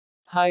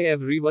Hi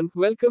everyone,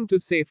 welcome to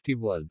Safety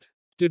World.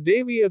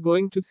 Today we are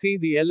going to see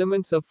the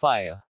elements of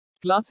fire,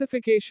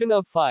 classification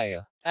of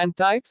fire, and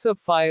types of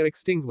fire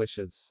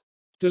extinguishers.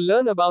 To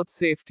learn about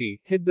safety,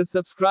 hit the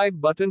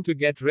subscribe button to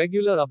get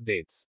regular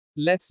updates.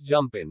 Let's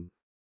jump in.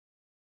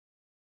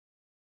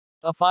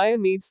 A fire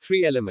needs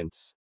three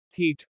elements: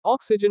 heat,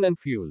 oxygen, and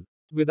fuel.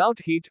 Without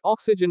heat,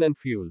 oxygen, and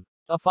fuel,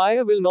 a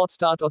fire will not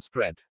start or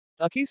spread.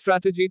 A key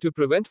strategy to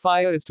prevent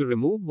fire is to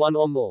remove one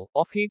or more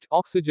of heat,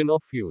 oxygen, or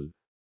fuel.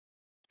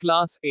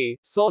 Class A,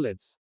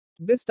 solids.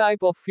 This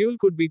type of fuel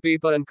could be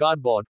paper and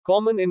cardboard,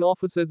 common in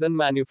offices and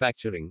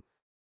manufacturing.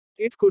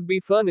 It could be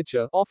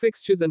furniture, or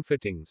fixtures and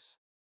fittings.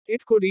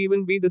 It could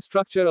even be the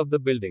structure of the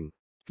building.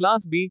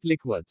 Class B,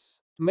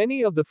 liquids.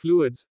 Many of the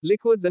fluids,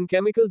 liquids and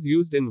chemicals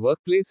used in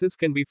workplaces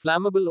can be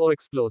flammable or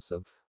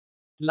explosive.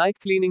 Like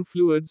cleaning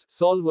fluids,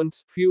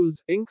 solvents,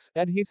 fuels, inks,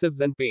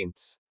 adhesives and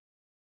paints.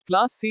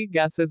 Class C,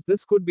 gases.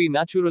 This could be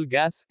natural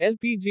gas,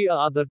 LPG or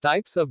other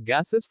types of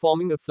gases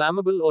forming a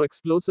flammable or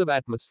explosive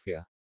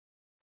atmosphere.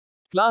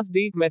 Class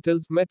D,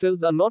 metals.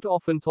 Metals are not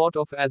often thought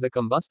of as a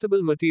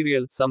combustible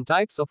material. Some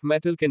types of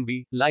metal can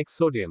be, like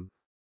sodium.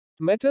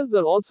 Metals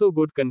are also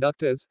good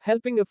conductors,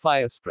 helping a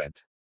fire spread.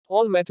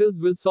 All metals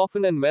will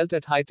soften and melt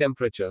at high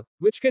temperature,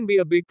 which can be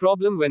a big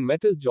problem when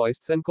metal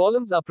joists and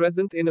columns are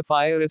present in a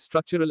fire as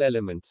structural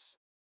elements.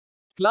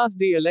 Class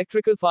D,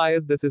 electrical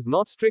fires. This is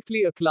not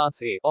strictly a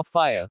Class A of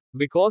fire,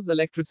 because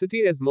electricity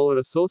is more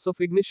a source of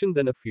ignition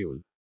than a fuel.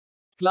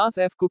 Class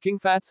F, cooking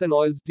fats and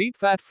oils. Deep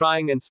fat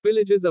frying and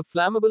spillages of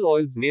flammable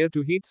oils near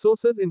to heat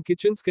sources in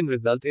kitchens can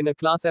result in a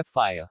Class F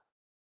fire.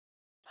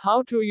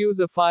 How to use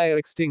a fire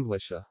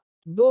extinguisher.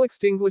 Though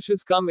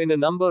extinguishers come in a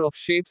number of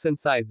shapes and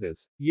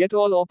sizes, yet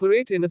all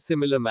operate in a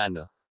similar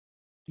manner.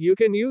 You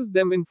can use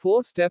them in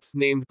 4 steps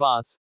named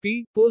pass.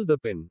 P, pull the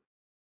pin.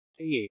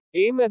 A,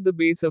 aim at the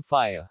base of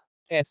fire.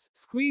 S,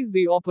 squeeze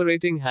the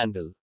operating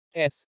handle.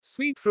 S,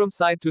 sweep from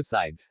side to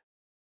side.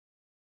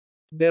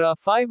 There are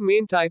 5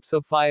 main types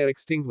of fire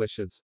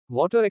extinguishers: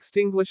 water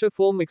extinguisher,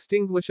 foam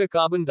extinguisher,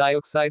 carbon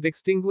dioxide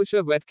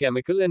extinguisher, wet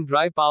chemical and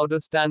dry powder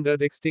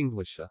standard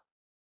extinguisher.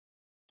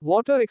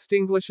 Water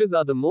extinguishers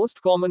are the most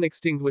common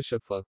extinguisher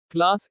for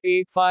Class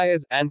A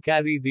fires and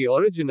carry the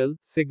original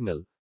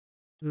signal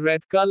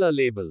red color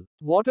label.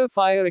 Water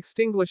fire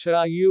extinguisher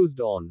are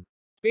used on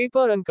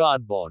paper and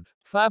cardboard,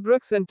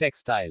 fabrics and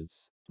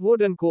textiles,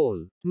 wood and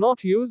coal.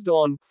 Not used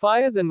on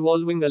fires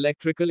involving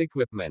electrical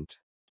equipment,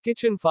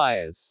 kitchen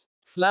fires,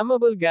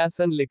 flammable gas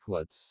and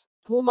liquids.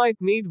 Who might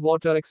need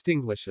water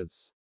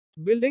extinguishers?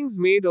 Buildings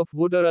made of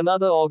wood or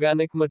another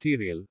organic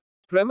material.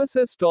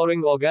 Premises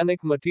storing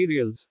organic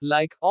materials,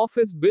 like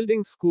office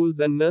buildings, schools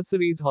and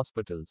nurseries,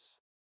 hospitals.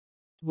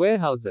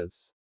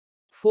 Warehouses.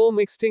 Foam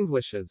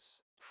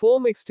extinguishers.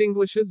 Foam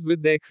extinguishers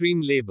with their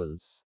cream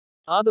labels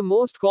are the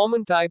most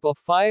common type of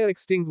fire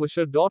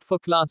extinguisher. For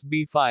Class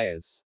B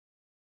fires,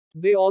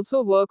 they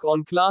also work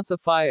on Class A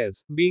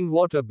fires, being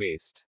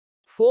water-based.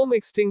 Foam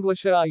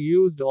extinguisher are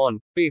used on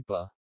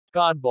paper,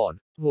 cardboard,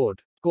 wood,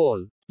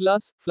 coal,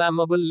 plus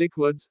flammable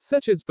liquids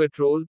such as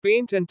petrol,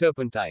 paint and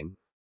turpentine.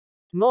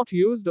 Not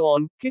used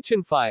on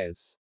kitchen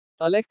fires,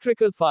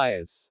 electrical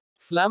fires,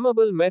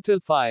 flammable metal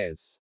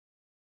fires.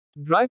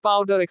 Dry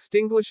powder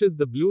extinguishers.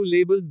 The blue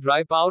labeled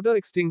dry powder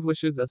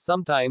extinguishers are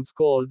sometimes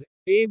called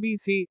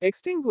ABC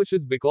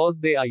extinguishers because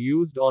they are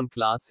used on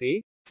Class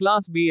A,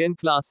 Class B and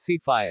Class C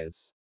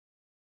fires.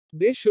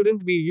 They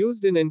shouldn't be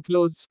used in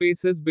enclosed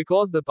spaces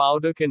because the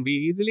powder can be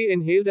easily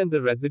inhaled and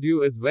the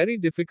residue is very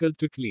difficult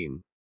to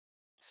clean.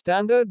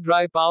 Standard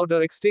dry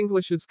powder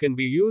extinguishers can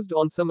be used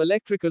on some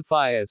electrical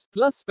fires,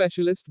 plus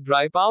specialist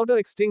dry powder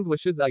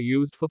extinguishers are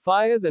used for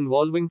fires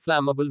involving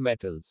flammable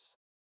metals.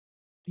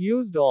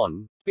 Used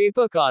on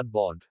paper,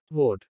 cardboard,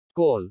 wood,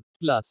 coal,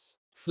 plus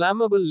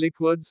flammable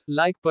liquids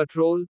like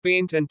petrol,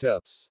 paint and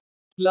turps,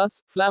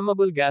 plus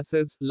flammable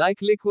gases like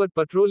liquid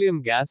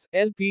petroleum gas,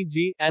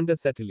 LPG, and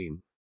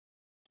acetylene,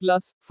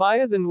 plus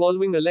fires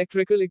involving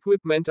electrical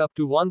equipment up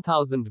to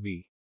 1000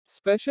 V.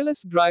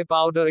 Specialist dry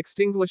powder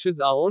extinguishers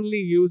are only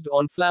used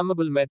on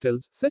flammable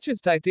metals, such as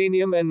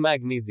titanium and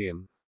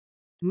magnesium.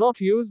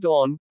 Not used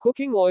on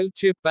cooking oil,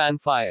 chip pan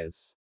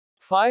fires.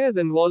 Fires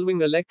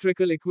involving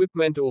electrical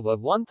equipment over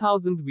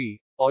 1000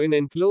 V, or in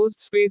enclosed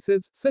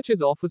spaces, such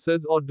as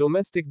offices or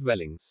domestic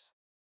dwellings.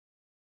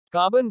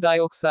 Carbon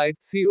dioxide,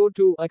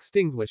 CO2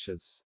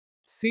 extinguishers.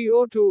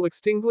 CO2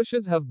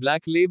 extinguishers have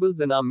black labels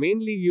and are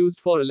mainly used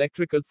for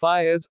electrical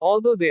fires,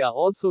 although they are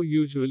also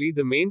usually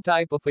the main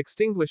type of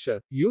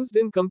extinguisher used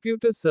in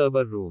computer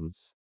server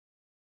rooms.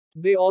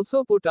 They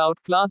also put out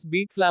Class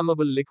B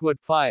flammable liquid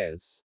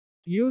fires.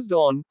 Used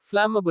on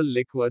flammable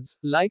liquids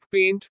like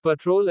paint,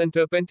 petrol and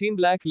turpentine.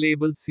 Black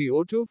label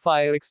CO2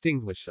 fire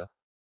extinguisher.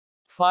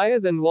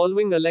 Fires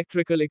involving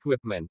electrical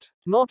equipment.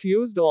 Not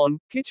used on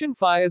kitchen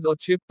fires or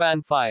chip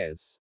pan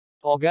fires.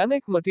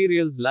 Organic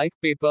materials like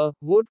paper,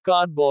 wood,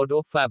 cardboard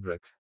or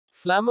fabric.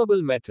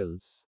 Flammable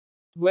metals.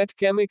 Wet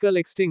chemical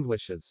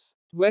extinguishers.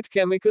 Wet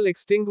chemical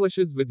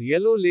extinguishers with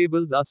yellow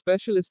labels are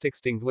specialist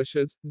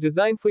extinguishers,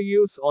 designed for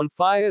use on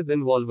fires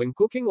involving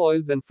cooking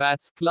oils and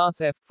fats,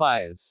 Class F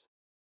fires.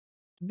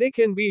 They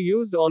can be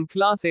used on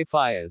Class A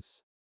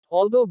fires,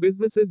 although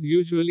businesses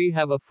usually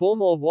have a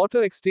foam or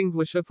water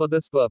extinguisher for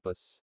this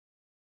purpose.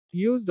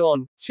 Used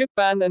on chip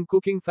pan and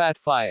cooking fat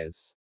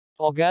fires.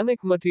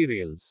 Organic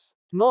materials.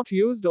 Not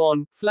used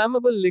on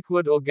flammable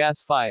liquid or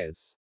gas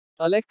fires.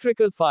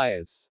 Electrical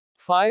fires.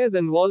 Fires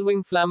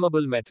involving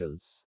flammable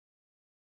metals.